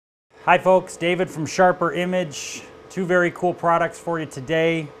Hi folks, David from Sharper Image. Two very cool products for you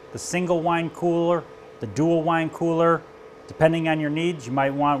today. The single wine cooler, the dual wine cooler. Depending on your needs, you might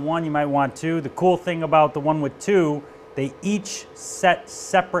want one, you might want two. The cool thing about the one with two, they each set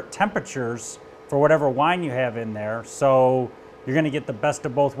separate temperatures for whatever wine you have in there. So you're gonna get the best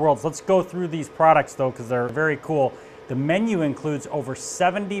of both worlds. Let's go through these products though, because they're very cool. The menu includes over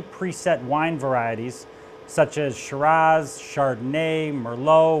 70 preset wine varieties, such as Shiraz, Chardonnay,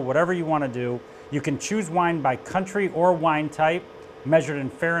 Merlot, whatever you want to do. You can choose wine by country or wine type, measured in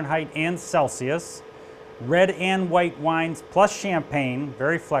Fahrenheit and Celsius. Red and white wines plus champagne,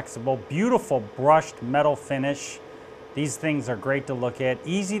 very flexible, beautiful brushed metal finish. These things are great to look at.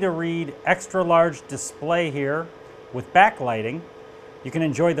 Easy to read, extra large display here with backlighting. You can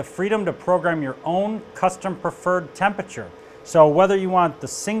enjoy the freedom to program your own custom preferred temperature. So whether you want the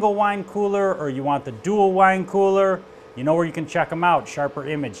single wine cooler or you want the dual wine cooler, you know where you can check them out,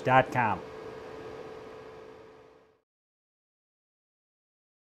 sharperimage.com.